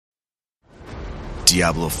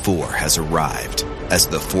Diablo 4 has arrived. As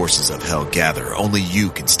the forces of hell gather, only you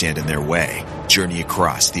can stand in their way. Journey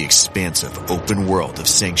across the expansive open world of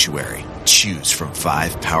Sanctuary. Choose from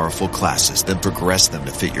 5 powerful classes, then progress them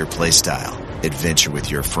to fit your playstyle. Adventure with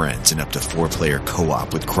your friends in up to 4-player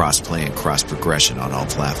co-op with cross-play and cross-progression on all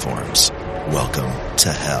platforms. Welcome to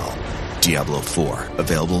hell. Diablo 4,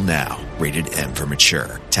 available now. Rated M for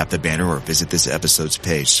mature. Tap the banner or visit this episode's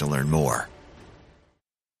page to learn more.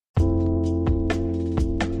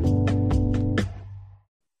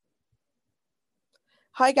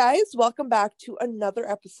 Hi guys, welcome back to another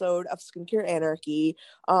episode of Skincare Anarchy.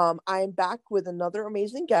 I'm back with another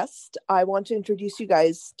amazing guest. I want to introduce you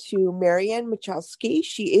guys to Marianne Mychaskiw.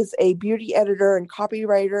 She is a beauty editor and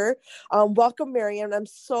copywriter. Welcome, Marianne. I'm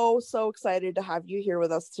so excited to have you here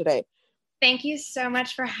with us today. Thank you so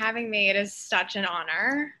much for having me. It is such an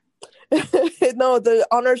honor. No, the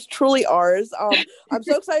honor's truly ours. I'm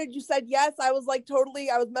so excited you said yes. I was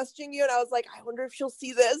messaging you and I was like, I wonder if she'll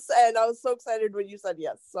see this. And I was so excited when you said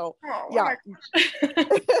yes. So yeah.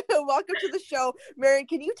 Welcome to the show. Marianne,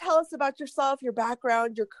 can you tell us about yourself, your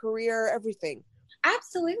background, your career, everything?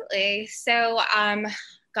 Absolutely. So,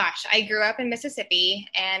 I grew up in Mississippi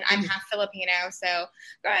and I'm half Filipino. So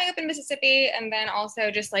growing up in Mississippi and then also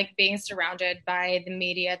just like being surrounded by the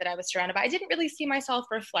media that I was surrounded by, I didn't really see myself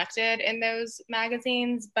reflected in those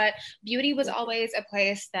magazines, but beauty was always a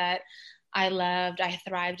place that I loved. I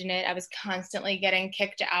thrived in it. I was constantly getting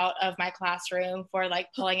kicked out of my classroom for like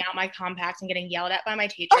pulling out my compact and getting yelled at by my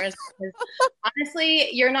teachers. Because honestly,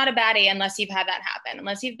 you're not a baddie unless you've had that happen.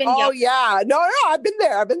 Unless you've been yelled. Oh yeah, no, I've been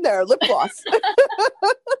there. Lip gloss.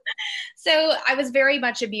 So I was very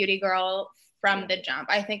much a beauty girl from the jump.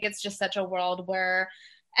 I think it's just such a world where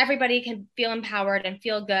everybody can feel empowered and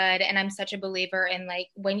feel good. And I'm such a believer in like,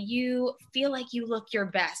 when you feel like you look your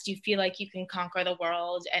best, you feel like you can conquer the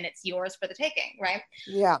world and it's yours for the taking, right?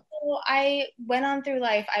 Yeah. So I went on through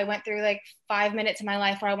life. I went through like 5 minutes in my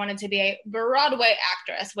life where I wanted to be a Broadway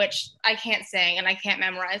actress, which I can't sing and I can't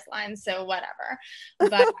memorize lines, so whatever.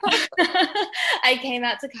 But I came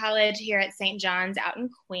out to college here at St. John's out in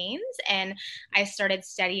Queens and I started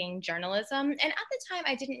studying journalism. And at the time,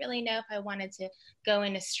 I didn't really know if I wanted to go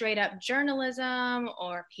into straight up journalism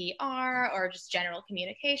or PR or just general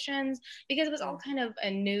communications because it was all kind of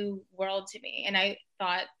a new world to me. And I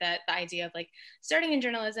thought that the idea of like starting in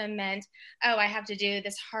journalism meant, oh, I have to do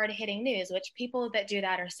this hard hitting news, which people that do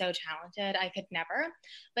that are so talented. I could never.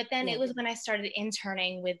 But then it was when I started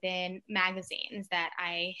interning within magazines that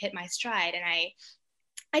I hit my stride and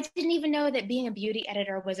I didn't even know that being a beauty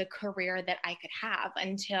editor was a career that I could have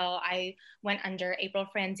until I went under April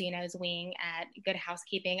Franzino's wing at Good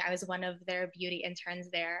Housekeeping. I was one of their beauty interns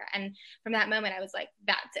there. And from that moment, I was like,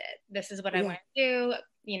 that's it. This is what I want to do.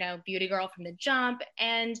 You know, beauty girl from the jump.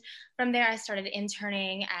 And from there, I started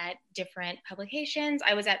interning at different publications.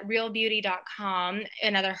 I was at realbeauty.com,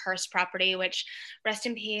 another Hearst property, which rest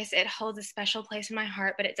in peace, it holds a special place in my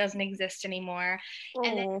heart, but it doesn't exist anymore. Oh.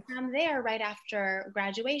 And then from there, right after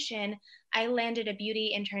graduation, I landed a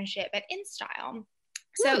beauty internship at InStyle.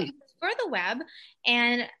 So it was for the web.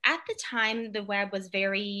 And at the time, the web was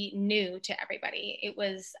very new to everybody. It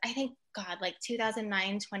was, I think, like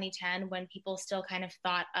 2009, 2010, when people still kind of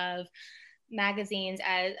thought of magazines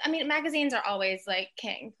as, I mean, magazines are always like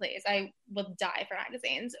king, please. I will die for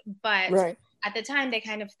magazines. But at the time, they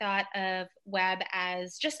kind of thought of web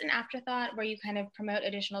as just an afterthought where you kind of promote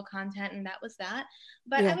additional content, and that was that.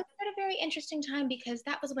 But I was at a very interesting time because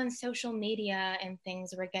that was when social media and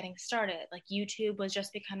things were getting started. Like YouTube was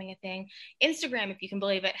just becoming a thing. Instagram, if you can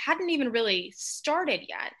believe it, hadn't even really started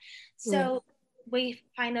yet. So we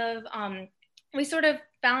kind of, we sort of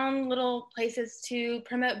found little places to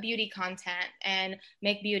promote beauty content and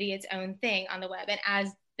make beauty its own thing on the web. And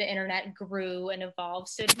as the internet grew and evolved,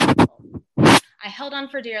 so I held on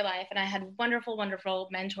for dear life, and I had wonderful, wonderful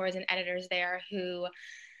mentors and editors there who,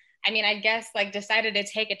 I mean, I guess like decided to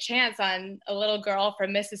take a chance on a little girl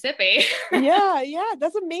from Mississippi. Yeah,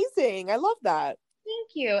 that's amazing. I love that.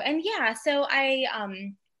 Thank you. And so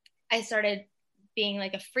I started being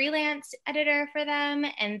like a freelance editor for them.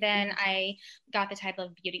 And then I got the title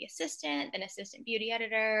of beauty assistant, then assistant beauty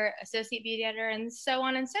editor, associate beauty editor, and so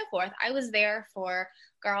on and so forth. I was there for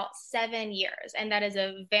 7 years. And that is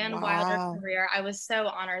a Van Wilder career. I was so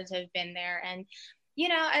honored to have been there. And, you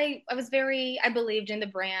know, I believed in the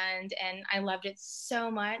brand and I loved it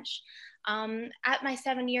so much. At my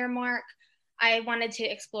 7-year mark, I wanted to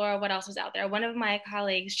explore what else was out there. One of my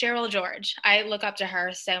colleagues, Cheryl George, I look up to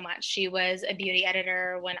her so much. She was a beauty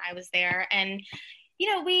editor when I was there. And, you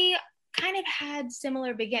know, we kind of had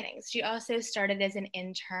similar beginnings. She also started as an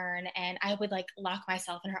intern, and I would like lock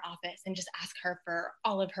myself in her office and just ask her for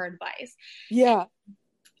all of her advice. Yeah.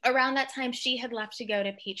 Around that time, she had left to go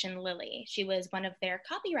to Peach and Lily. She was one of their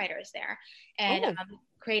copywriters there, and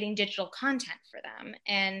creating digital content for them.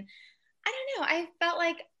 And I don't know, I felt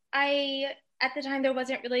like at the time, there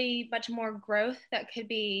wasn't really much more growth that could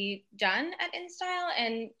be done at InStyle,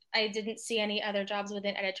 and I didn't see any other jobs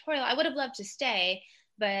within editorial. I would have loved to stay,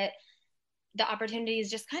 but the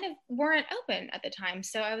opportunities just kind of weren't open at the time.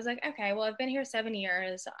 So I was like, okay, well, I've been here 7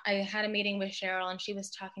 years. I had a meeting with Cheryl, and she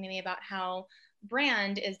was talking to me about how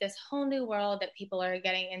brand is this whole new world that people are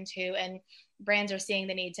getting into, and brands are seeing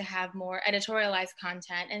the need to have more editorialized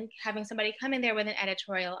content and having somebody come in there with an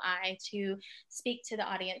editorial eye to speak to the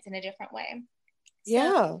audience in a different way.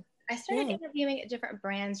 So I started interviewing at different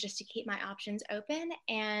brands just to keep my options open,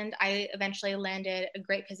 and I eventually landed a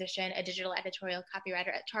great position, a digital editorial copywriter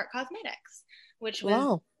at Tarte Cosmetics, which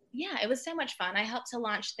was, it was so much fun. I helped to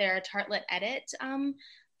launch their Tartlet Edit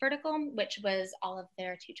vertical, which was all of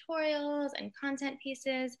their tutorials and content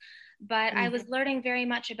pieces. But I was learning very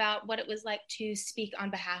much about what it was like to speak on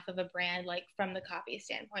behalf of a brand, like from the copy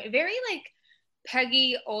standpoint. Very like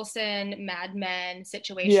Peggy Olson Mad Men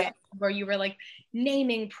situation where you were like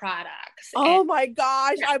naming products. Oh my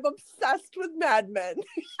gosh, I'm obsessed with Mad Men.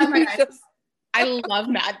 Oh my gosh. I love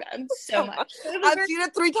Mad Men so much. I've seen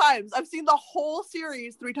it 3 times. I've seen the whole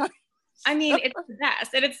series 3 times. I mean, it's the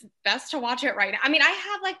best, and it's best to watch it right now. I mean, I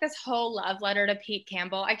have like this whole love letter to Pete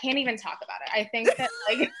Campbell. I can't even talk about it. I think that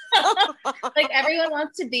like, like everyone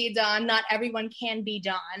wants to be Don. Not everyone can be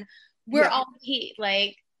Don. We're all Pete.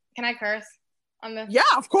 Like, can I curse on the? Yeah,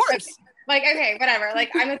 of course. Like, okay, whatever.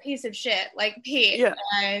 Like, I'm a piece of shit, like Pete,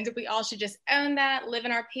 and we all should just own that, live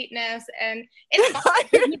in our Pete-ness, and it's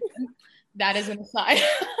that is an aside.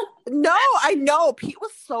 No, I know. Pete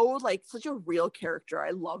was so like such a real character.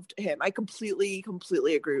 I loved him. I completely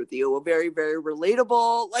agree with you. Very, very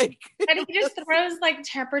relatable. Like, and he just throws like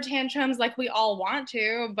temper tantrums like we all want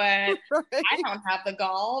to, but I don't have the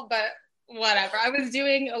gall, but whatever. I was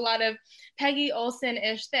doing a lot of Peggy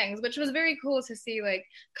Olson-ish things, which was very cool to see like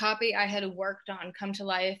copy I had worked on come to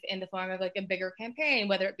life in the form of like a bigger campaign,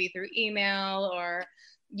 whether it be through email or,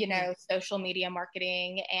 you know, social media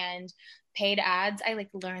marketing and paid ads. I like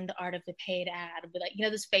learned the art of the paid ad, but like, you know,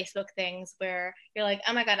 those Facebook things where you're like,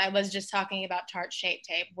 oh my God, I was just talking about Tarte Shape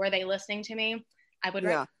Tape. Were they listening to me? I would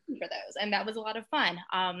write for those. And that was a lot of fun.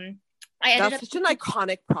 That's such an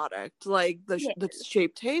iconic product, like the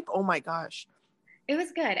Shape Tape. Oh my gosh. It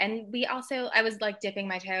was good. And I was like dipping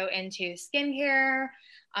my toe into skincare.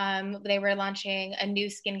 They were launching a new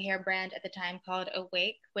skincare brand at the time called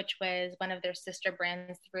Awake, which was one of their sister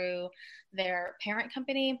brands through their parent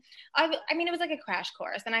company. I mean, it was like a crash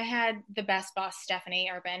course. And I had the best boss, Stephanie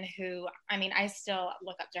Urban, who, I mean, I still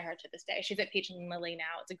look up to her to this day. She's at Peach and Lily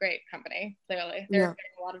now. It's a great company, clearly. They're getting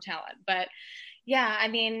a lot of talent. But yeah, I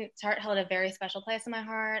mean, Tarte held a very special place in my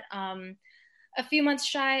heart. A few months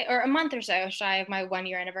shy, or a month or so shy of my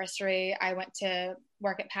 1-year anniversary, I went to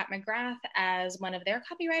work at Pat McGrath as one of their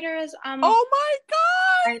copywriters. Oh my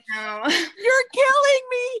God! I know. You're killing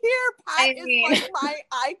me here. Pat is like my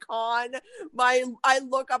icon. I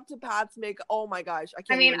look up to Pat's oh my gosh.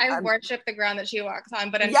 I worship the ground that she walks on,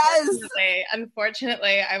 but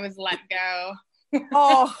unfortunately, I was let go.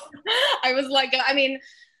 Oh. I was let go. I mean,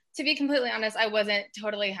 to be completely honest, I wasn't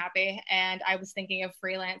totally happy, and I was thinking of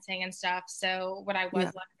freelancing and stuff. So when I was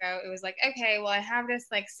let go, it was like, okay, well, I have this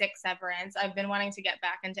like 6 severance. I've been wanting to get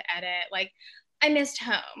back into edit. Like, I missed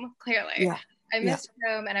home, clearly. Yeah. I missed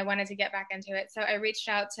home, and I wanted to get back into it. So I reached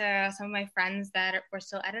out to some of my friends that were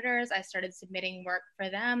still editors. I started submitting work for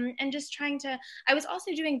them and just I was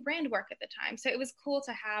also doing brand work at the time. So it was cool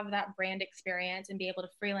to have that brand experience and be able to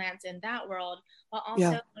freelance in that world while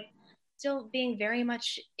also still being very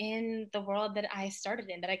much in the world that I started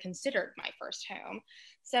in, that I considered my first home.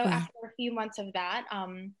 So after a few months of that,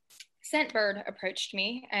 Scentbird approached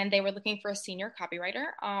me, and they were looking for a senior copywriter.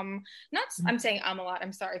 I'm saying a lot.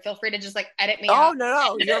 I'm sorry. Feel free to just like edit me out. Oh,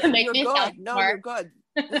 no. You're good. No, you're good.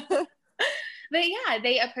 But yeah,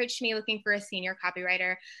 they approached me looking for a senior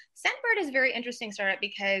copywriter. Scentbird is a very interesting startup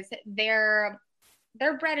because their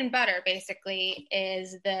bread and butter basically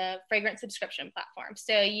is the fragrance subscription platform.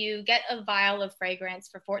 So you get a vial of fragrance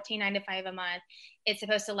for $14.95 a month. It's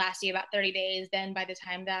supposed to last you about 30 days. Then by the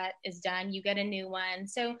time that is done, you get a new one.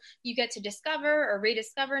 So you get to discover or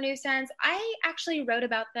rediscover new scents. I actually wrote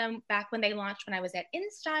about them back when they launched when I was at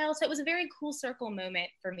InStyle. So it was a very cool circle moment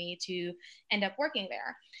for me to end up working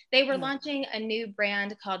there. They were launching a new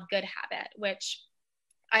brand called Good Habit, which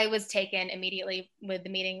I was taken immediately with the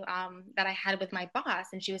meeting that I had with my boss,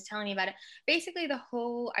 and she was telling me about it. Basically, the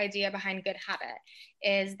whole idea behind Good Habit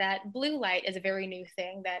is that blue light is a very new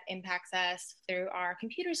thing that impacts us through our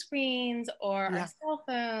computer screens or our cell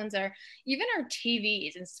phones or even our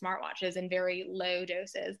TVs and smartwatches in very low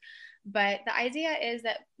doses. But the idea is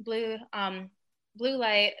that blue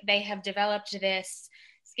light, they have developed this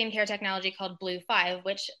skincare technology called Blue 5,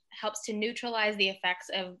 which helps to neutralize the effects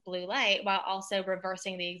of blue light while also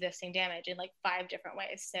reversing the existing damage in like 5 different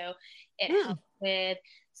ways. So it helps with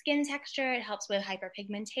skin texture, it helps with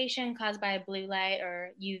hyperpigmentation caused by blue light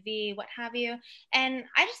or UV, what have you. And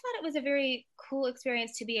I just thought it was a very cool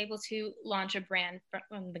experience to be able to launch a brand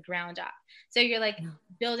from the ground up. So you're like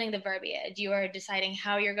building the verbiage, you are deciding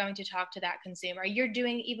how you're going to talk to that consumer. You're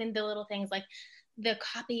doing even the little things like the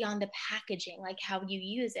copy on the packaging, like how you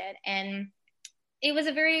use it. And it was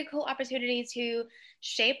a very cool opportunity to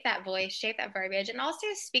shape that voice, shape that verbiage, and also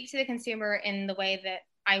speak to the consumer in the way that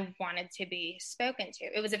I wanted to be spoken to.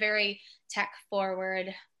 It was a very tech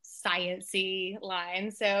forward, science-y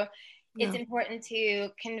line. So it's important to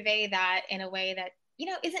convey that in a way that, you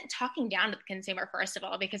know, isn't talking down to the consumer, first of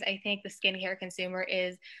all, because I think the skincare consumer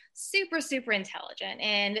is super, super intelligent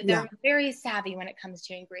and they're very savvy when it comes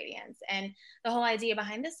to ingredients. And the whole idea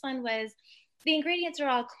behind this one was the ingredients are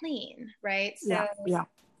all clean, right? So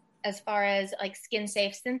as far as like skin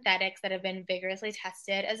safe synthetics that have been vigorously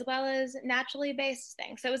tested, as well as naturally based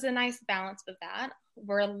things. So it was a nice balance with that.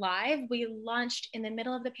 We're live. We launched in the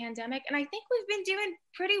middle of the pandemic, and I think we've been doing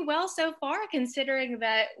pretty well so far, considering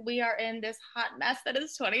that we are in this hot mess that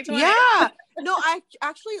is 2020. Yeah. No, I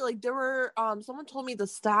actually, like, there were someone told me the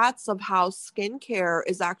stats of how skincare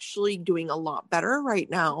is actually doing a lot better right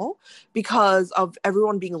now because of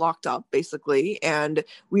everyone being locked up, basically, and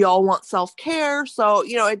we all want self-care. So,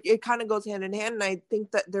 you know, it kind of goes hand in hand, and I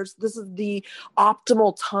think that this is the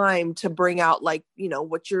optimal time to bring out, like, you know,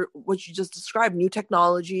 what you just described, new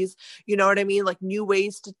technologies, you know what I mean, like new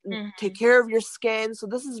ways to take care of your skin. So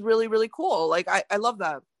this is really, really cool. Like I love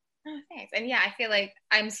that. Oh, thanks. And yeah, I feel like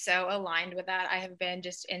I'm so aligned with that. I have been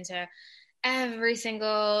just into every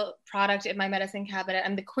single product in my medicine cabinet.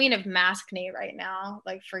 I'm the queen of maskne right now.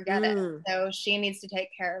 Like, forget it. So she needs to take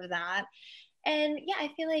care of that. And yeah,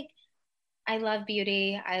 I feel like I love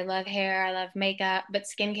beauty. I love hair. I love makeup, but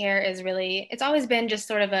skincare is really, it's always been just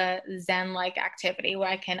sort of a Zen-like activity where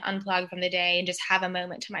I can unplug from the day and just have a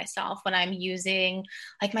moment to myself when I'm using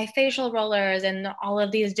like my facial rollers and all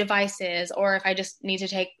of these devices, or if I just need to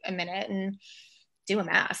take a minute and do a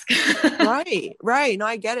mask. Right. No,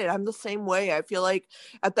 I get it. I'm the same way. I feel like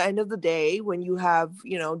at the end of the day, when you have,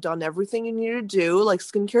 you know, done everything you need to do, like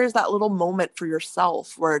skincare is that little moment for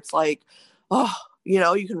yourself where it's like, oh, you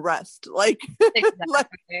know, you can rest. Like,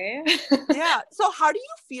 exactly. Yeah. So how do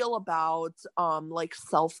you feel about like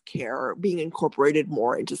self-care being incorporated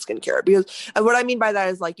more into skincare? Because what I mean by that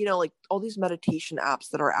is, like, you know, like all these meditation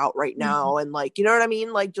apps that are out right now, and like, you know what I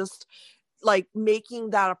mean? Like, just like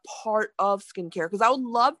making that a part of skincare. Because I would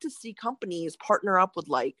love to see companies partner up with,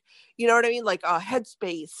 like, you know what I mean? Like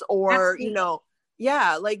Headspace or, you know,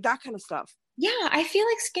 like that kind of stuff. Yeah, I feel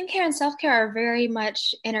like skincare and self-care are very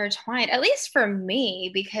much intertwined, at least for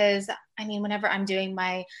me, because I mean, whenever I'm doing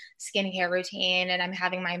my skincare routine and I'm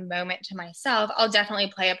having my moment to myself, I'll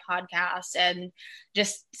definitely play a podcast and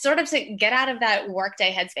just sort of to get out of that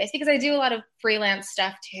workday headspace, because I do a lot of freelance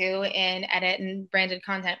stuff too in edit and branded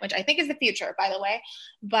content, which I think is the future, by the way.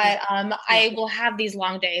 But I will have these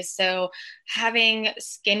long days. So having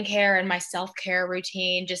skincare and my self-care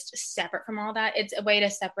routine just separate from all that, it's a way to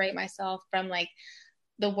separate myself from like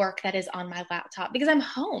the work that is on my laptop, because I'm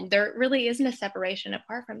home. There really isn't a separation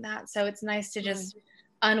apart from that. So it's nice to just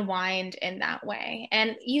unwind in that way.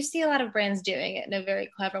 And you see a lot of brands doing it in a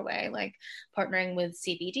very clever way, like partnering with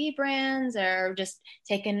CBD brands or just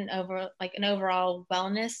taking over like an overall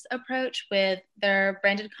wellness approach with their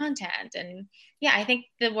branded content. And yeah, I think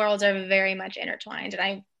the worlds are very much intertwined. And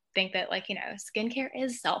I think that, like, you know, skincare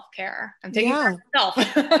is self-care. I'm taking care of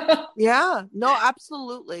myself. Yeah, no,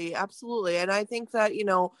 absolutely. And I think that, you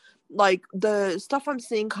know, like the stuff I'm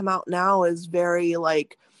seeing come out now is very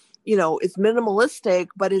like, you know, it's minimalistic,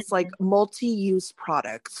 but it's like multi-use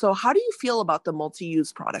products. So how do you feel about the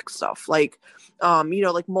multi-use product stuff? Like, you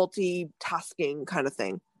know, like multitasking kind of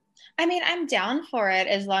thing. I mean, I'm down for it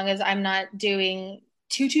as long as I'm not doing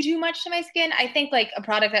too much to my skin. I think like a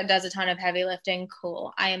product that does a ton of heavy lifting,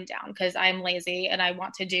 cool, I am down, because I'm lazy and I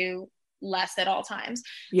want to do less at all times.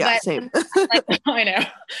 Yeah, but same. like, I know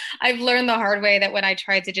I've learned the hard way that when I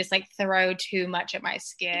try to just like throw too much at my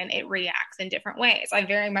skin, it reacts in different ways. I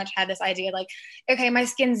very much had this idea like, okay, my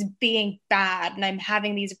skin's being bad and I'm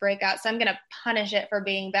having these breakouts, so I'm going to punish it for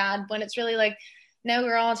being bad, when it's really like, no,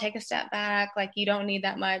 girl, take a step back. Like, you don't need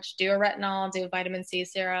that much. Do a retinol, do a vitamin C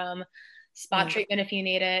serum, spot treatment if you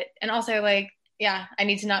need it. And also, like, yeah, I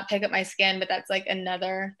need to not pick up my skin, but that's like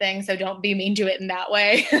another thing. So don't be mean to it in that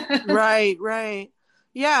way. Right.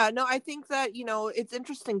 Yeah, no, I think that, it's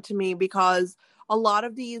interesting to me because a lot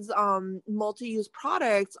of these multi-use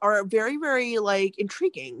products are very, very like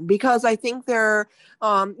intriguing, because I think they're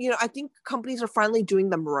I think companies are finally doing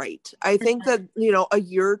them right. I think that, a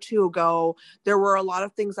year or two ago, there were a lot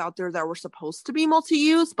of things out there that were supposed to be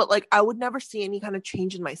multi-use, but like I would never see any kind of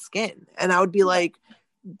change in my skin. And I would be like,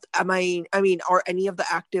 are any of the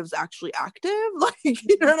actives actually active? Like,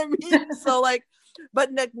 you know what I mean? So like,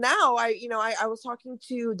 but now I was talking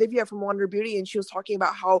to Divya from Wonder Beauty, and she was talking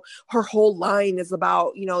about how her whole line is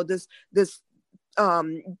about, this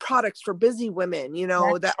products for busy women,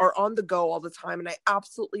 that are on the go all the time. And I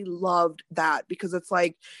absolutely loved that, because it's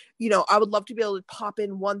like, I would love to be able to pop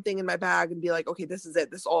in one thing in my bag and be like, okay, this is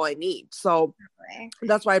it. This is all I need. So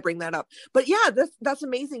that's why I bring that up. But yeah, that's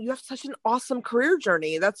amazing. You have such an awesome career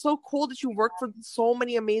journey. That's so cool that you work for so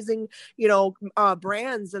many amazing,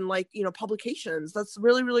 brands and like, publications. That's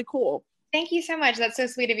really, really cool. Thank you so much. That's so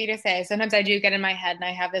sweet of you to say. Sometimes I do get in my head and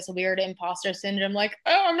I have this weird imposter syndrome, like,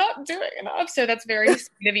 oh, I'm not doing enough. So that's very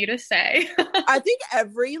sweet of you to say. I think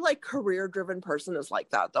every like career driven person is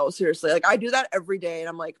like that, though. Seriously. Like, I do that every day and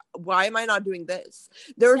I'm like, why am I not doing this?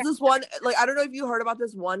 There was this one, like, I don't know if you heard about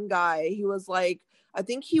this one guy. He was like, I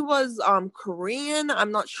think he was Korean.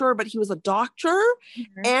 I'm not sure, but he was a doctor,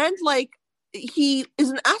 and like, he is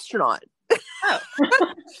an astronaut. Oh.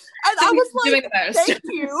 And I was like, thank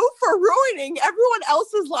you for ruining everyone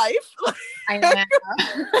else's life. I know.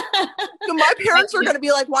 So my parents are going to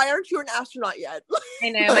be like, why aren't you an astronaut yet?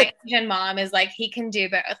 I know. My Asian mom is like, he can do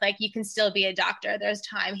both. Like, you can still be a doctor. There's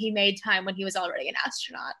time. He made time when he was already an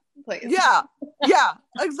astronaut. Please. Yeah,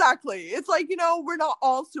 exactly. It's like, we're not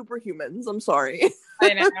all superhumans. I'm sorry.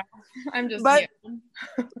 I know. I'm just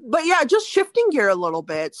but yeah, just shifting gear a little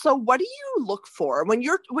bit. So what do you look for when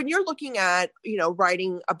you're looking at,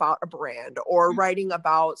 writing about a brand or writing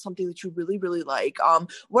about something that you really, really like?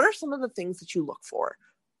 What are some of the things that you look for?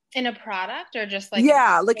 In a product, or just like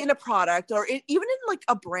like in a product, or even in like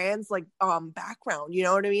a brand's like background, you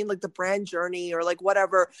know what I mean, like the brand journey, or like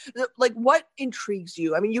whatever, like what intrigues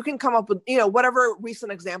you? I mean, you can come up with whatever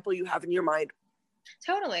recent example you have in your mind.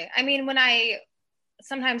 Totally. I mean,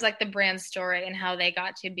 sometimes like the brand story and how they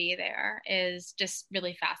got to be there is just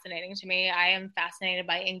really fascinating to me. I am fascinated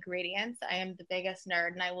by ingredients. I am the biggest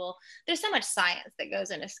nerd, and there's so much science that goes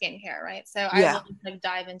into skincare, right? So I will like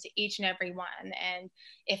dive into each and every one. And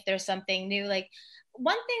if there's something new, like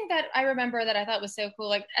one thing that I remember that I thought was so cool,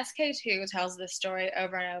 like SK2 tells this story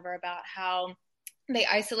over and over about how they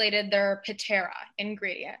isolated their Pitera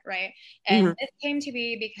ingredient, right? And it came to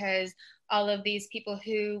be because all of these people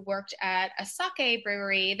who worked at a sake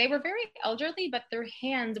brewery, they were very elderly, but their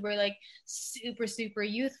hands were like super, super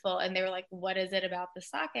youthful. And they were like, what is it about the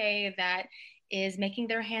sake that is making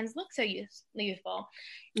their hands look so youthful?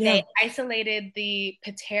 They isolated the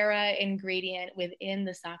Pitera ingredient within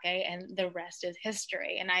the sake, and the rest is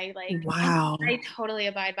history. And I totally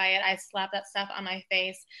abide by it. I slap that stuff on my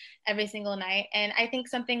face every single night. And I think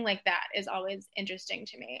something like that is always interesting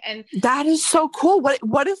to me. And that is so cool.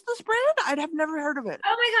 What is this brand? I'd have never heard of it.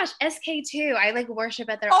 Oh my gosh, SK2. I like worship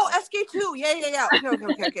at their SK2. Yeah.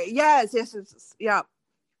 Okay. Yes. Yeah.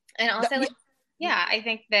 And also I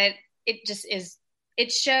think that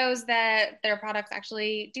it shows that their products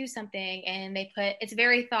actually do something, and it's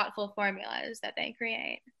very thoughtful formulas that they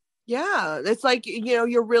create. Yeah, it's like,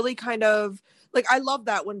 you're really kind of like, I love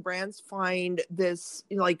that when brands find this,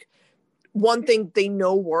 like, one thing they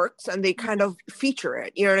know works and they kind of feature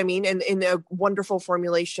it, you know what I mean? And in a wonderful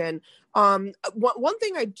formulation. One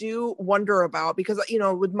thing I do wonder about, because,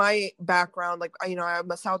 with my background, like,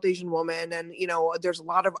 I'm a South Asian woman, and, there's a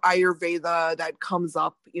lot of Ayurveda that comes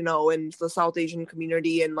up, in the South Asian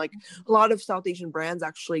community, and like a lot of South Asian brands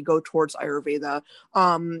actually go towards Ayurveda.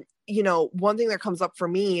 One thing that comes up for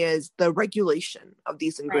me is the regulation of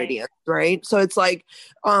these ingredients, right? So it's like,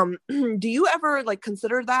 do you ever like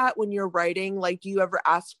consider that when you're writing? Like, do you ever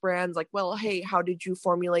ask brands like, well, hey, how did you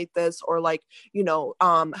formulate this? Or like,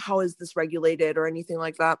 how is this regulated, or anything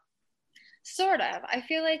like that? Sort of. I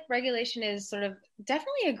feel like regulation is sort of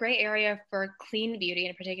definitely a gray area for clean beauty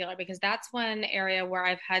in particular, because that's one area where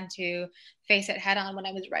I've had to face it head on when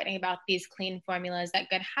I was writing about these clean formulas that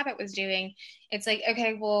Good Habit was doing. It's like,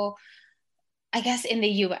 okay, well, I guess in the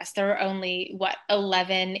US, there are only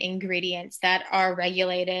 11 ingredients that are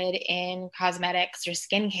regulated in cosmetics or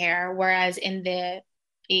skincare, whereas in the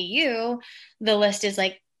EU, the list is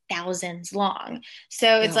like thousands long.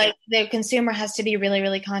 So it's like the consumer has to be really,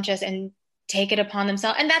 really conscious and take it upon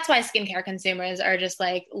themselves. And that's why skincare consumers are just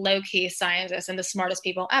like low-key scientists and the smartest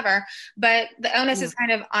people ever. But the onus is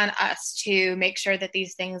kind of on us to make sure that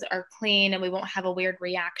these things are clean and we won't have a weird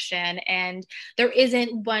reaction. And there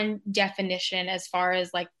isn't one definition as far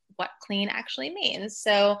as like what clean actually means.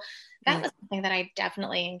 So that was something that I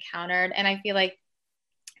definitely encountered. And I feel like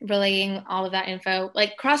relaying all of that info,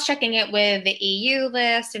 like cross-checking it with the EU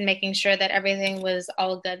list and making sure that everything was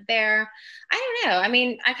all good there. I don't know. I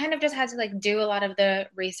mean, I kind of just had to like do a lot of the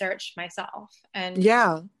research myself. And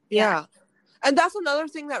yeah. And that's another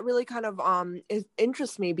thing that really kind of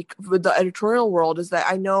interests me with the editorial world, is that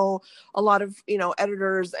I know a lot of,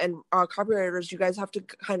 editors and copywriters, you guys have to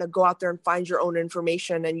kind of go out there and find your own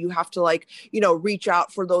information, and you have to like, reach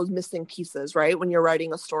out for those missing pieces, right? When you're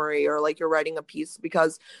writing a story or like you're writing a piece,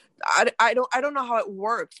 because I don't know how it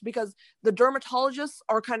works, because the dermatologists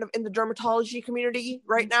are kind of in the dermatology community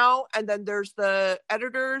right now, and then there's the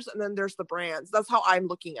editors, and then there's the brands. That's how I'm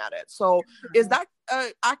looking at it. So is that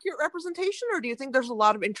accurate representation, or do you think there's a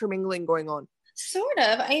lot of intermingling going on? Sort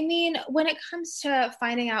of. I mean, when it comes to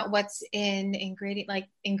finding out what's in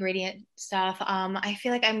ingredient stuff, I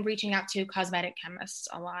feel like I'm reaching out to cosmetic chemists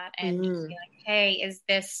a lot and just be like, hey,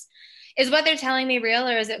 is what they're telling me real,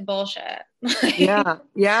 or is it bullshit?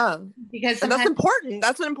 Yeah. Because and that's important.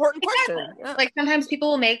 That's an important question. Yeah. Like sometimes people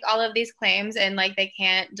will make all of these claims and like they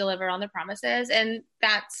can't deliver on their promises, and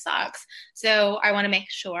that sucks. So I want to make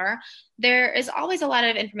sure. There is always a lot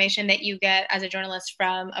of information that you get as a journalist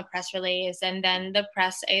from a press release, and then the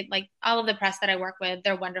press, like all of the press that I work with,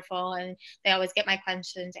 they're wonderful, and they always get my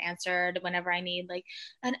questions answered whenever I need like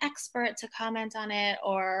an expert to comment on it,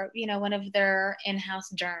 or one of their in-house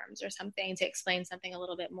germs or something to explain something a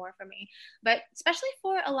little bit more for me. But especially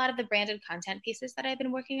for a lot of the branded content pieces that I've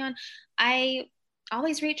been working on, I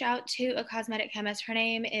always reach out to a cosmetic chemist. Her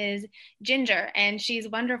name is Ginger, and she's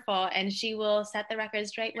wonderful, and she will set the record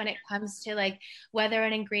straight when it comes to like whether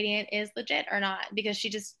an ingredient is legit or not, because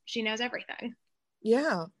she knows everything.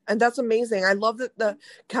 Yeah. And that's amazing. I love that the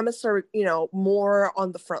chemists are, more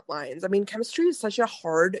on the front lines. I mean, chemistry is such a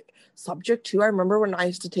hard subject too. I remember when I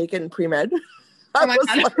used to take it in pre-med.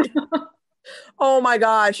 Oh my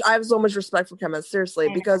gosh, I have so much respect for chemists, seriously,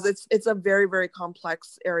 because it's a very, very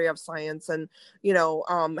complex area of science, and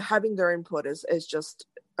having their input is just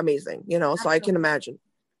amazing, so I can imagine.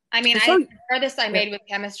 I mean, the furthest I made with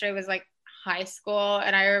chemistry was like high school,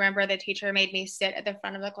 and I remember the teacher made me sit at the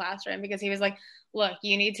front of the classroom because he was like, look,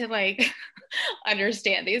 you need to like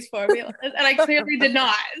understand these formulas, and I clearly did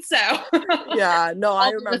not. So yeah, no, I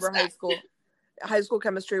remember high school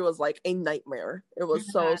chemistry was like a nightmare. It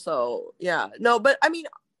was so yeah. No, but I mean,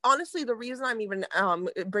 honestly, the reason I'm even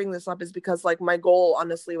bringing this up is because like my goal,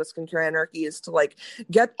 honestly, with Skincare Anarchy is to like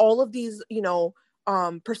get all of these,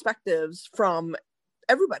 perspectives from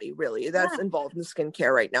everybody really that's involved in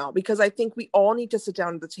skincare right now, because I think we all need to sit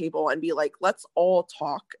down at the table and be like, let's all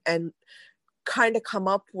talk and kind of come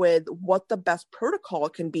up with what the best protocol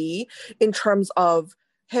can be in terms of,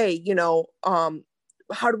 hey,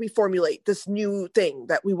 how do we formulate this new thing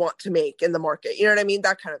that we want to make in the market? You know what I mean?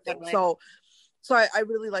 That kind of thing. Definitely. So I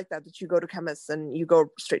really like that you go to chemists and you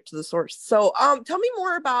go straight to the source. So tell me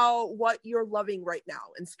more about what you're loving right now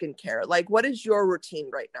in skincare. Like, what is your routine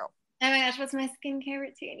right now? Oh my gosh, what's my skincare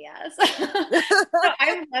routine? Yes. So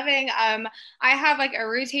I'm loving, I have like a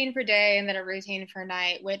routine for day and then a routine for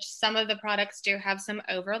night, which some of the products do have some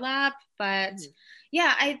overlap, but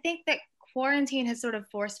yeah, I think that quarantine has sort of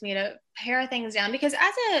forced me to pare things down, because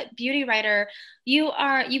as a beauty writer, you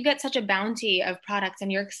get such a bounty of products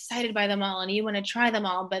and you're excited by them all and you want to try them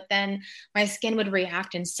all. But then my skin would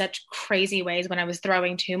react in such crazy ways when I was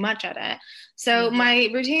throwing too much at it. So my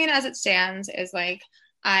routine as it stands is like,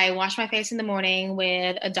 I wash my face in the morning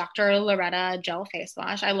with a Dr. Loretta gel face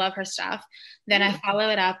wash. I love her stuff. Then I follow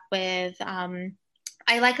it up with,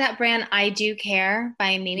 I like that brand I Do Care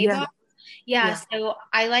by Mimi Boss. Yeah, so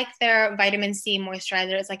I like their vitamin C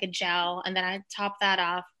moisturizer. It's like a gel. And then I top that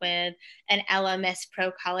off with an Ella Miss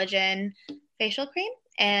Pro Collagen facial cream.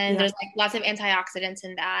 And there's like lots of antioxidants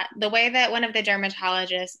in that. The way that one of the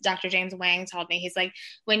dermatologists, Dr. James Wang, told me, he's like,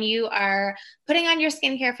 when you are putting on your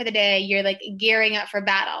skincare for the day, you're like gearing up for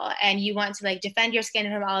battle, and you want to like defend your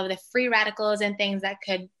skin from all of the free radicals and things that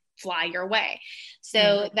could fly your way.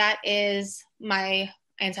 So that is my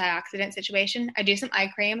antioxidant situation. I do some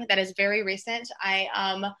eye cream that is very recent.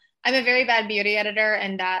 I'm a very bad beauty editor,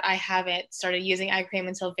 and that I haven't started using eye cream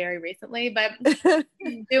until very recently, but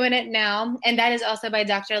doing it now. And that is also by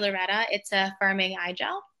Dr. Loretta. It's a firming eye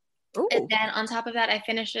gel. Ooh. And then on top of that, I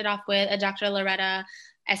finished it off with a Dr. Loretta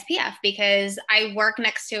SPF, because I work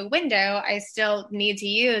next to a window. I still need to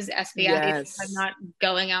use SPF even if I'm not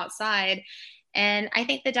going outside. And I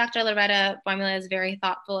think the Dr. Loretta formula is very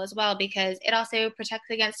thoughtful as well, because it also protects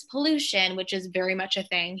against pollution, which is very much a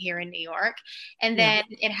thing here in New York. And then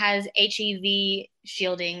it has HEV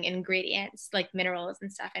shielding ingredients like minerals and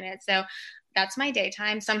stuff in it. So that's my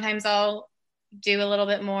daytime. Sometimes I'll do a little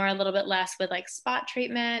bit more, a little bit less with like spot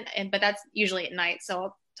treatment, but that's usually at night. So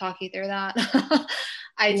I'll talk you through that.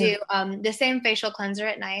 I do the same facial cleanser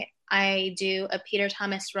at night. I do a Peter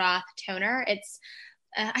Thomas Roth toner. It's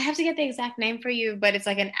I have to get the exact name for you, but it's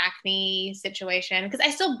like an acne situation, because I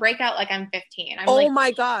still break out like I'm 15.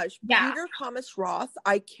 My gosh. Peter Thomas Roth,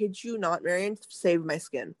 I kid you not, Marianne, saved my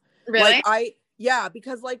skin. Really?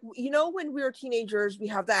 Because like, you know, when we were teenagers, we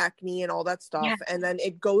have the acne and all that stuff, and then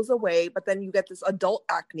it goes away, but then you get this adult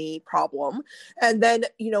acne problem. And then,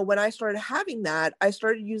 you know, when I started having that, I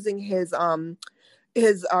started using his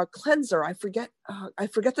cleanser. I forget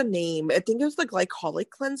the name. I think it was the glycolic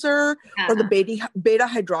cleanser or the beta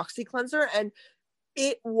hydroxy cleanser, and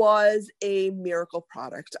it was a miracle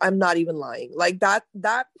product. I'm not even lying. Like that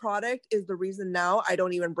product is the reason now I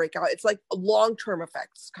don't even break out. It's like long-term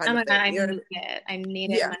effects kind of thing. I need it. I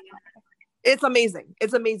need it. Yeah. It's amazing.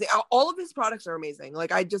 It's amazing. All of his products are amazing.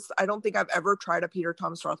 Like I don't think I've ever tried a Peter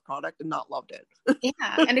Thomas Roth product and not loved it.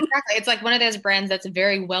 Yeah, and exactly. It's like one of those brands that's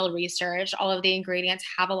very well researched. All of the ingredients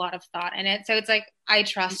have a lot of thought in it. So it's like, I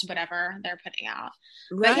trust whatever they're putting out.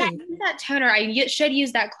 Right. But yeah, I use that toner. I should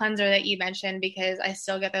use that cleanser that you mentioned, because I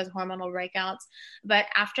still get those hormonal breakouts. But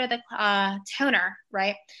after the toner,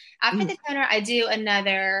 right? After the toner, I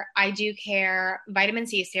do care vitamin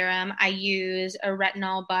C serum. I use a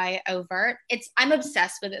retinol by Overt. I'm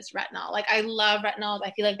obsessed with this retinol. Like, I love retinols.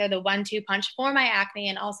 I feel like they're the 1-2 punch for my acne,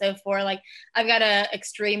 and also for like, I've got a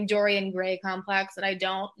extreme Dorian Gray complex that I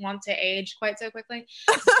don't want to age quite so quickly.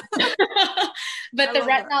 But the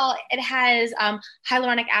retinol, it has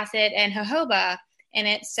hyaluronic acid and jojoba in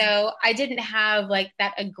it. So I didn't have like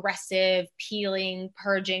that aggressive peeling,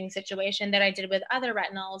 purging situation that I did with other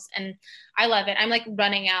retinols. And I love it. I'm like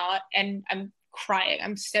running out and I'm crying.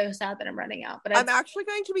 I'm so sad that I'm running out. But I'm actually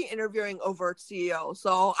going to be interviewing Overt CEO.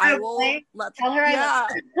 So I will tell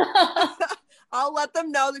her. I'll let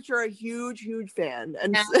them know that you're a huge fan.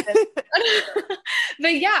 And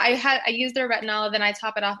but yeah, I use their retinol, then I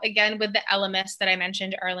top it off again with the Elemis that I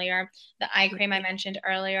mentioned earlier, the eye cream I mentioned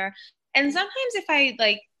earlier. And sometimes if I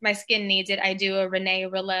like my skin needs it, I do a Renee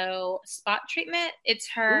Rillo spot treatment. It's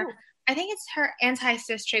her, I think it's her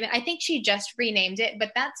anti-cyst treatment. I think she just renamed it,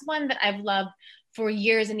 but that's one that I've loved for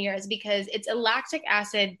years and years, because it's a lactic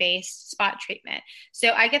acid based spot treatment. So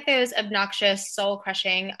I get those obnoxious soul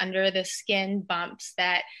crushing under the skin bumps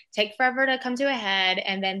that take forever to come to a head.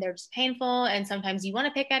 And then they're just painful. And sometimes you want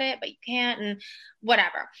to pick at it, but you can't, and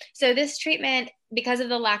whatever. So this treatment, because of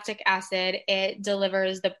the lactic acid, it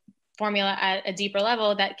delivers the formula at a deeper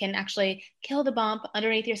level that can actually kill the bump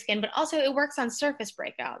underneath your skin, but also it works on surface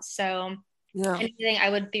breakouts. So anything I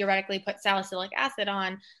would theoretically put salicylic acid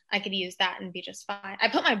on, I could use that and be just fine. I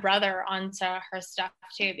put my brother onto her stuff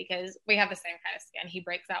too, because we have the same kind of skin. He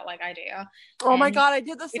breaks out like I do. Oh my God, I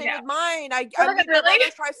did the same with mine. I made my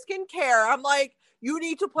brother try skincare. I'm like, you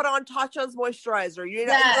need to put on Tatcha's moisturizer. You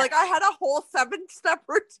know, like I had a whole 7-step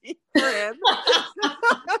routine for him.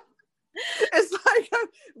 It's like,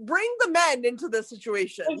 bring the men into the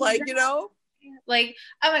situation. Like, you know? Like,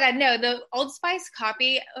 oh my God, no, the Old Spice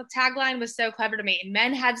copy tagline was so clever to me.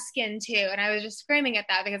 Men have skin too. And I was just screaming at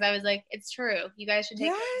that, because I was like, it's true. You guys should take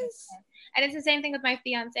care of this. And it's the same thing with my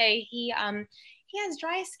fiance. He has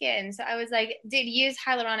dry skin. So I was like, dude, use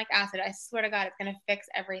hyaluronic acid. I swear to God, it's going to fix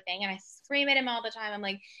everything. And I scream at him all the time. I'm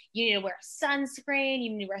like, you need to wear sunscreen.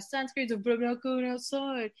 You need to wear sunscreen. So I'm not going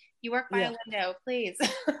outside. You work by a window, please.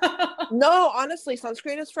 No, honestly,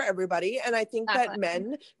 sunscreen is for everybody. And I think that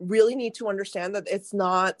men really need to understand that it's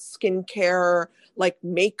not skincare like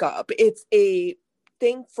makeup. It's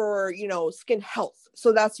thing for, you know, skin health.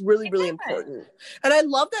 So that's really, really important. And I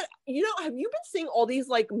love that, you know, have you been seeing all these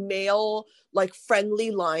like male, like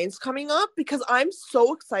friendly lines coming up? Because I'm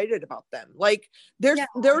so excited about them. Like there's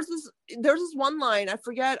this one line, I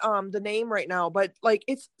forget the name right now, but like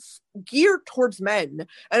it's geared towards men,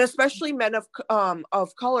 and especially men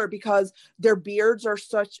of color, because their beards are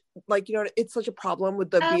such, like, you know, it's such a problem with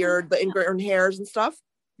the beard, the ingrown hairs and stuff.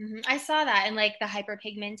 I saw that, and like the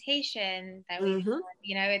hyperpigmentation that we,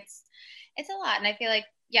 you know, it's a lot. And I feel like,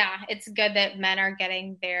 yeah, it's good that men are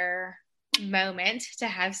getting their moment to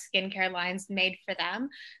have skincare lines made for them.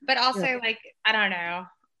 But also, like, I don't know,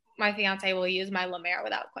 my fiance will use my La Mer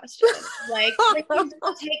without question. Like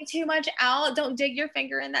don't take too much out. Don't dig your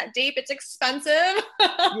finger in that deep. It's expensive.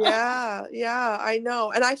 Yeah, I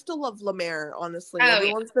know. And I still love La Mer, honestly.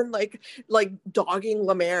 Everyone's been like dogging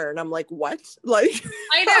La Mer, and I'm like, what? Like,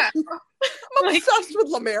 I know. I'm obsessed with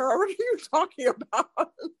La Mer. What are you talking about?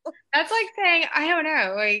 That's like saying, I don't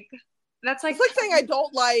know, like, that's like, it's like saying I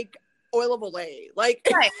don't like Oil of Olay. Like,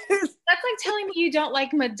 right. That's like telling me you don't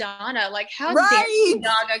like Madonna. Like, how dare you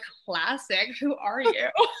dog a classic? Who are you?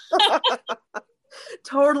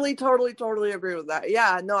 Totally agree with that.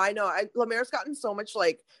 Yeah, no, I know. La Mer's gotten so much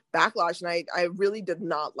like backlash, and I really did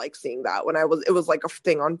not like seeing that when it was like a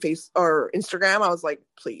thing on Face or Instagram. I was like,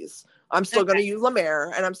 please, I'm still gonna use La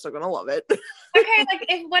Mer, and I'm still gonna love it. Okay, like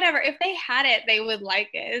if they had it, they would like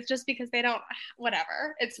it. It's just because they don't,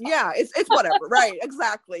 whatever. It's fine. Yeah, it's whatever. Right,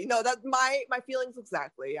 exactly. No, that's my feelings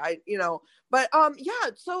exactly. But yeah,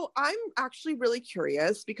 so I'm actually really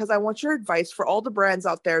curious, because I want your advice for all the brands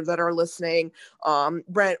out there that are listening,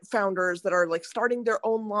 brand founders that are like starting their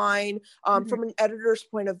own line, from an editor's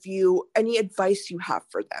point of view, any advice you have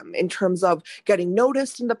for them in terms of getting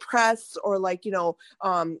noticed in the press, or like,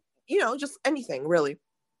 just anything really.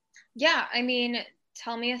 Yeah, I mean,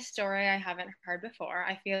 tell me a story I haven't heard before.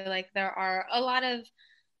 I feel like there are a lot of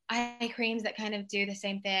eye creams that kind of do the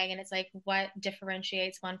same thing, and it's like, what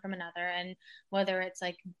differentiates one from another, and whether it's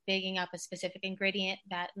like bigging up a specific ingredient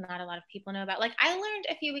that not a lot of people know about. Like, I learned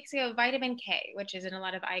a few weeks ago vitamin K, which is in a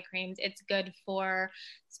lot of eye creams. It's good for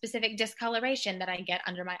specific discoloration that I get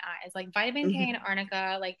under my eyes, like vitamin K and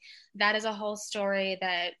arnica. Like, that is a whole story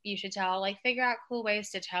that you should tell. Like, figure out cool ways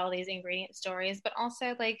to tell these ingredient stories, but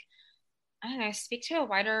also, like, I don't know, speak to a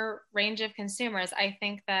wider range of consumers. I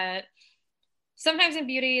think that sometimes in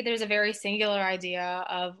beauty, there's a very singular idea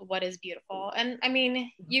of what is beautiful. And I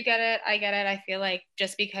mean, you get it, I get it. I feel like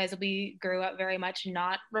just because we grew up very much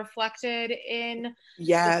not reflected in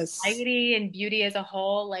society and beauty as a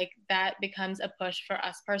whole, like, that becomes a push for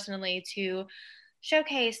us personally to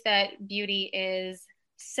showcase that beauty is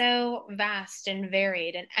so vast and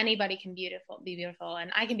varied, and anybody can be beautiful,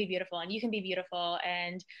 and I can be beautiful, and you can be beautiful,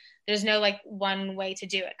 and there's no like one way to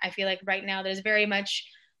do it. I feel like right now there's very much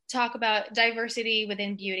talk about diversity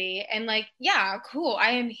within beauty, and like, yeah, cool,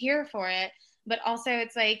 I am here for it, but also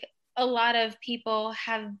it's like a lot of people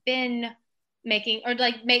have been making or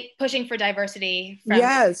like pushing for diversity from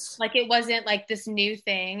like, it wasn't like this new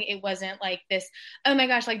thing, it wasn't like this, oh my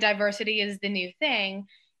gosh, like diversity is the new thing.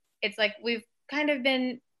 It's like we've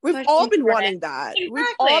all been wanting that. Exactly. We've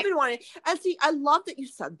all been wanting. And see, I love that you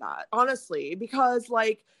said that, honestly, because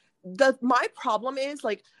like my problem is,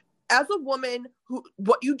 like, as a woman who,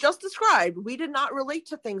 what you just described, we did not relate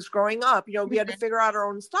to things growing up. You know, we had to figure out our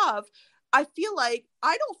own stuff. I don't feel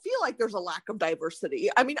like there's a lack of diversity.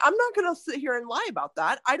 I mean, I'm not going to sit here and lie about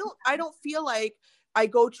that. I don't feel like I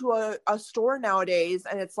go to a store nowadays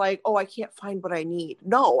and it's like, oh, I can't find what I need.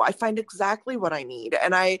 No, I find exactly what I need.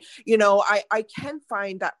 And I can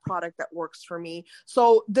find that product that works for me.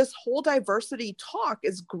 So this whole diversity talk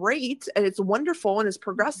is great and it's wonderful and it's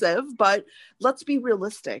progressive, but let's be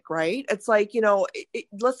realistic, right? It's like,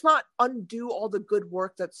 let's not undo all the good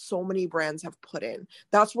work that so many brands have put in.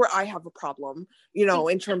 That's where I have a problem,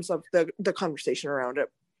 in terms of the conversation around it.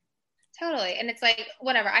 Totally. And it's like,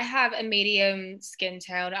 whatever, I have a medium skin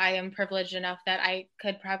tone. I am privileged enough that I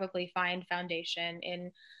could probably find foundation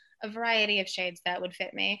in a variety of shades that would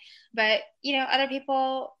fit me. But, other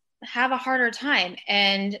people have a harder time,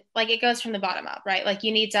 and like, it goes from the bottom up, right? Like,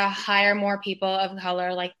 you need to hire more people of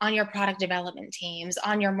color, like on your product development teams,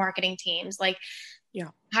 on your marketing teams, like,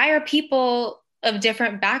 hire people of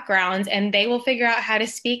different backgrounds, and they will figure out how to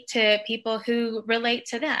speak to people who relate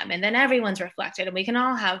to them. And then everyone's reflected, and we can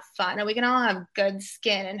all have fun, and we can all have good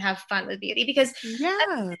skin and have fun with beauty, because at the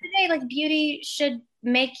end of the day, like, beauty should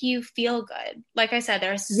make you feel good. Like I said,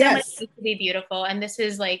 there's so much to be beautiful. And this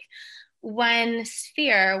is like one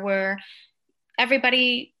sphere where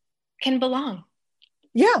everybody can belong.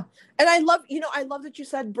 Yeah. And I love that you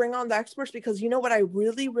said bring on the experts, because you know what, I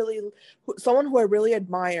really, really, someone who I really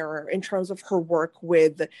admire in terms of her work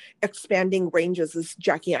with expanding ranges is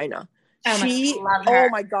Jackie Aina. Oh my She, God, love oh her.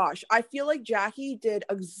 my gosh, I feel like Jackie did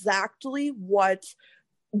exactly what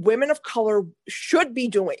women of color should be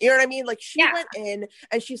doing. You know what I mean? Like, she went in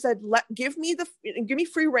and she said, give me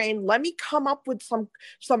free reign. Let me come up with some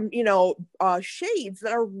shades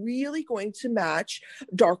that are really going to match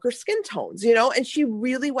darker skin tones, and she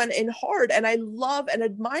really went in hard. And I love and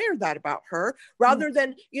admire that about her, rather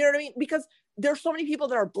than, you know what I mean? Because there's so many people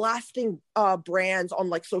that are blasting brands on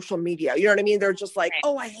like social media. You know what I mean? They're just like,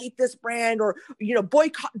 oh, I hate this brand, or,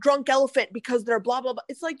 boycott Drunk Elephant because they're blah, blah, blah.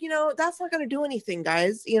 It's like, that's not going to do anything,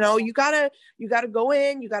 guys. You gotta go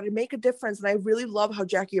in, you gotta make a difference. And I really love how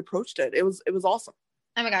Jackie approached it. It was awesome.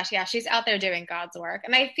 Oh my gosh. Yeah. She's out there doing God's work.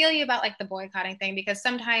 And I feel you about like the boycotting thing, because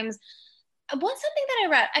sometimes what's something that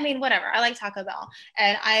I read, I mean, whatever, I like Taco Bell,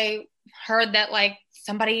 and I heard that like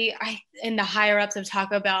somebody in the higher ups of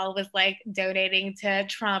Taco Bell was like donating to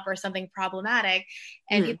Trump or something problematic,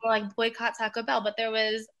 and people were like, boycott Taco Bell. But there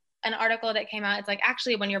was an article that came out. It's like,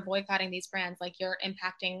 actually, when you're boycotting these brands, like, you're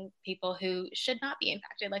impacting people who should not be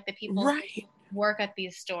impacted, like the people who work at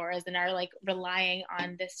these stores and are like relying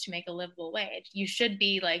on this to make a livable wage. You should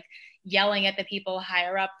be like yelling at the people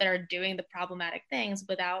higher up that are doing the problematic things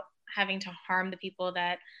without having to harm the people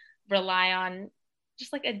that rely on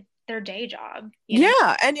just like their day job.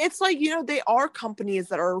 Yeah. And it's like, they are companies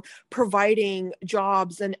that are providing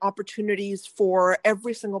jobs and opportunities for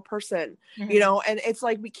every single person, and it's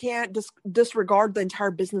like, we can't disregard the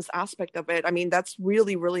entire business aspect of it. I mean, that's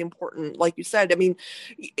really, really important. Like you said, I mean,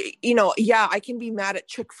 I can be mad at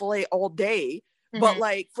Chick-fil-A all day, but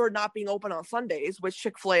like, for not being open on Sundays, which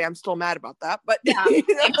Chick-fil-A, I'm still mad about that. But,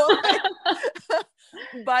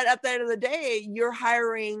 but at the end of the day, you're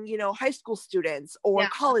hiring, high school students or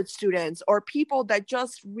college students or people that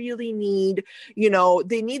just really need,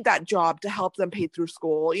 they need that job to help them pay through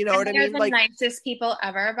school. You know what I mean? They're the nicest people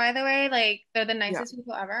ever, by the way. Like, they're the nicest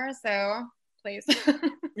people ever. So please.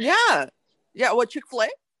 Yeah. What, Chick-fil-A?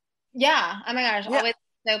 Yeah. Oh my gosh. Always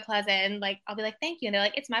so pleasant. Like, I'll be like, thank you. And they're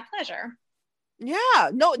like, it's my pleasure. Yeah.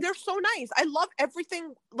 No, they're so nice. I love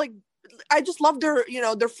everything. Like, I just love their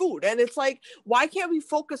food. And it's like, why can't we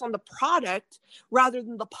focus on the product rather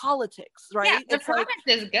than the politics, right? Yeah, the it's product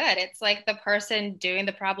is good. It's like the person doing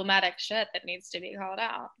the problematic shit that needs to be called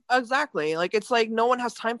out. Exactly. Like, it's like, no one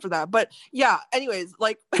has time for that. But yeah, anyways,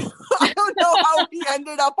 like, I don't know how we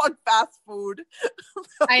ended up on fast food.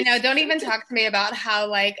 I know. Don't even talk to me about how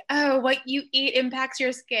like, oh, what you eat impacts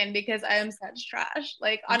your skin, because I am such trash.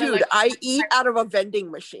 Like, dude, I eat out of a vending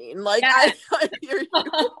machine. Like, I hear you.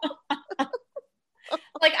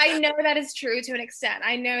 Like, I know that is true to an extent.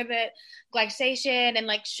 I know that glycation and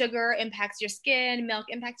like sugar impacts your skin, milk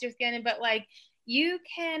impacts your skin, but like, you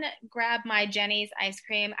can grab my Jenny's ice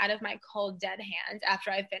cream out of my cold dead hand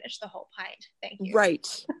after I finish the whole pint. Thank you.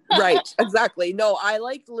 Right. Exactly. No, I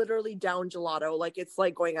like literally down gelato. Like, it's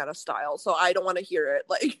like going out of style. So I don't want to hear it.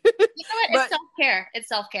 Like, you know what? It's self-care. It's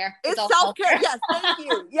self-care. It's self-care. Yes. Thank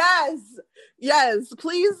you. Yes.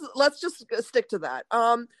 Please. Let's just stick to that.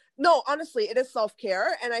 No, honestly, it is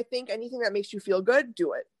self-care. And I think anything that makes you feel good,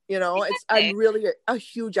 do it. Exactly. I'm really a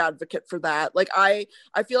huge advocate for that. Like, I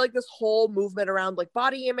feel like this whole movement around like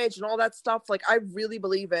body image and all that stuff, like, I really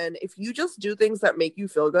believe in, if you just do things that make you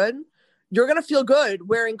feel good, you're going to feel good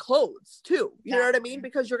wearing clothes too. You know what I mean?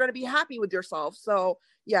 Because you're going to be happy with yourself. So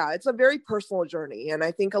yeah, it's a very personal journey. And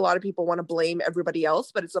I think a lot of people want to blame everybody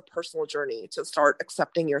else, but it's a personal journey to start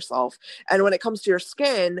accepting yourself. And when it comes to your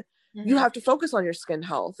skin, you have to focus on your skin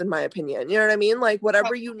health, in my opinion. You know what I mean? Like,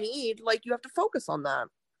 whatever you need, like, you have to focus on that.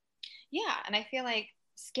 Yeah. And I feel like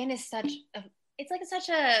skin is such a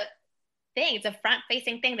thing. It's a front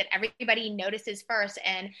facing thing that everybody notices first.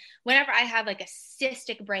 And whenever I have like a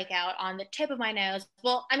cystic breakout on the tip of my nose,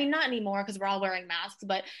 well, I mean, not anymore because we're all wearing masks,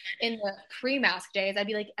 but in the pre-mask days, I'd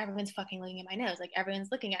be like, everyone's fucking looking at my nose. Like,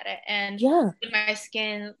 everyone's looking at it. And when my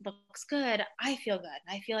skin looks good, I feel good.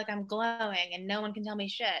 I feel like I'm glowing and no one can tell me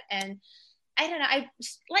shit. And I don't know. I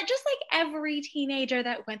just like every teenager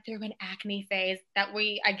that went through an acne phase that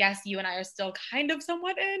I guess you and I are still kind of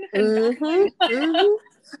somewhat in. By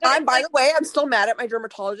the way, I'm still mad at my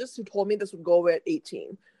dermatologist who told me this would go away at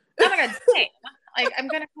 18. Oh my God. Same. Like, I'm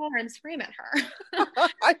going to call her and scream at her.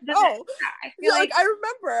 I know. I feel like I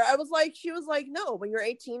remember she was like, no, when you're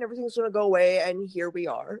 18, everything's going to go away. And here we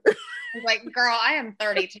are. I was like, girl, I am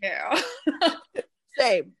 32.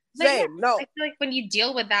 Same. No. I feel like when you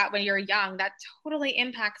deal with that when you're young, that totally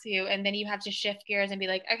impacts you. And then you have to shift gears and be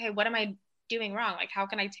like, okay, what am I doing wrong? Like, how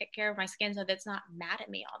can I take care of my skin so that it's not mad at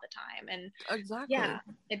me all the time? And Exactly. yeah,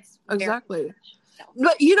 it's exactly.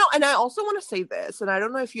 But you know, and I also want to say this, and I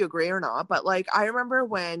don't know if you agree or not, but like I remember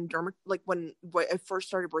when when I first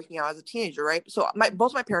started breaking out as a teenager, right? So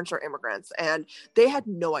both my parents are immigrants, and they had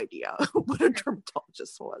no idea what a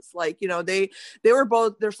dermatologist was. Like, you know, they were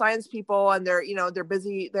both, they're science people, and they're, you know, they're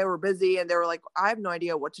busy. They were busy, and they were like, I have no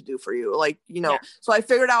idea what to do for you, like, you know. So I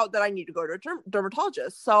figured out that I need to go to a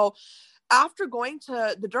dermatologist. So after going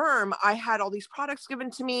to the derm, I had all these products given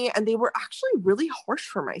to me, and they were actually really harsh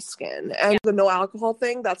for my skin. And the no alcohol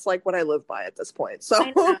thing, that's like what I live by at this point. So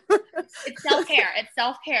it's self-care. It's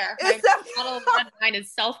self-care. My bottle of red wine is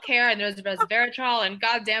self-care, and there's resveratrol, and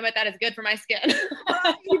God damn it, that is good for my skin.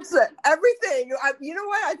 Everything. You know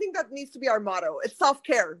what? I think that needs to be our motto. It's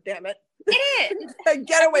self-care, damn it. It is.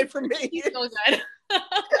 Get away from me. It's so good.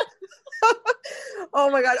 Oh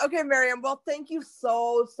my God. Okay, Marianne. Well, thank you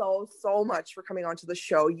so much for coming on to the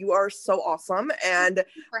show. You are so awesome. And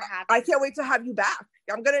I can't wait to have you back.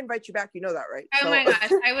 I'm going to invite you back. You know that, right? Oh my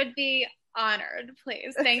gosh. I would be honored.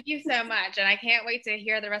 Please. Thank you so much. And I can't wait to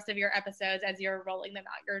hear the rest of your episodes as you're rolling them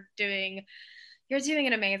out. You're doing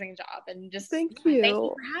an amazing job, and just thank you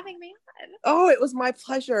for having me on. Oh, it was my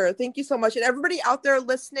pleasure. Thank you so much. And everybody out there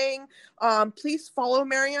listening, please follow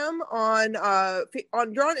Marianne on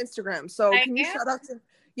you're on Instagram. So can you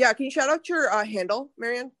shout out your handle,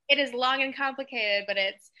 Marianne? It is long and complicated, but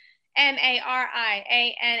it's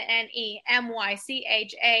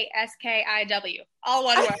MarianneMychaskiw. All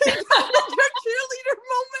one word. Your cheerleader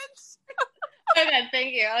moments. Okay,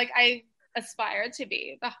 thank you. Like, I aspire to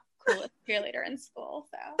be the coolest cheerleader in school,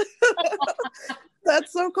 so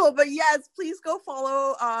that's so cool. But yes, please go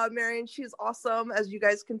follow Marianne. She's awesome, as you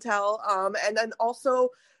guys can tell. And then also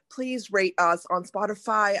please rate us on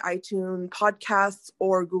Spotify, iTunes podcasts,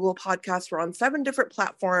 or Google Podcasts. We're on 7 different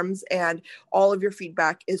platforms, and all of your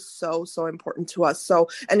feedback is so important to us. So,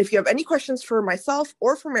 and if you have any questions for myself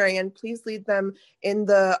or for Marianne, please leave them in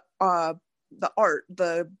the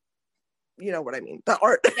you know what I mean, the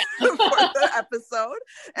art for the episode,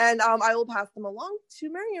 and I will pass them along to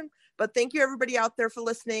Marianne. But thank you everybody out there for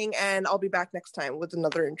listening, and I'll be back next time with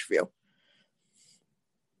another interview.